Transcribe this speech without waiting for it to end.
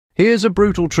Here's a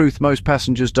brutal truth most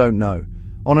passengers don't know.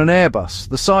 On an Airbus,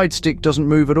 the side stick doesn't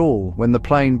move at all when the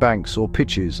plane banks or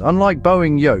pitches. Unlike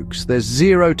Boeing yokes, there's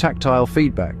zero tactile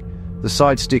feedback. The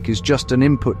side stick is just an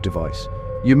input device.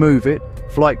 You move it,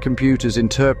 flight computers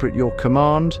interpret your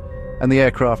command, and the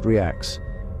aircraft reacts.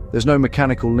 There's no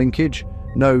mechanical linkage,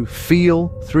 no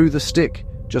feel through the stick,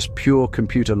 just pure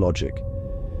computer logic.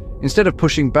 Instead of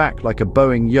pushing back like a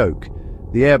Boeing yoke,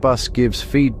 the Airbus gives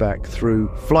feedback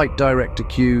through flight director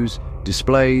cues,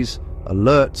 displays,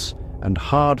 alerts, and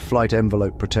hard flight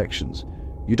envelope protections.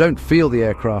 You don't feel the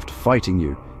aircraft fighting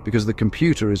you because the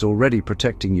computer is already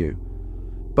protecting you.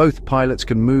 Both pilots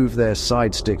can move their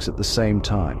side sticks at the same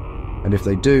time, and if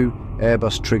they do,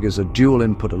 Airbus triggers a dual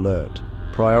input alert.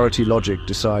 Priority logic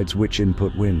decides which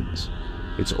input wins.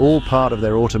 It's all part of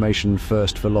their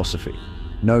automation-first philosophy.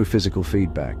 No physical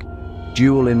feedback.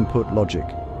 Dual input logic.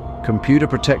 Computer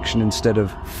protection instead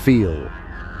of feel.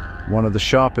 One of the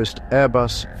sharpest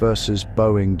Airbus versus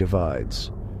Boeing divides.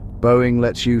 Boeing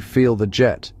lets you feel the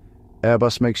jet.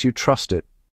 Airbus makes you trust it.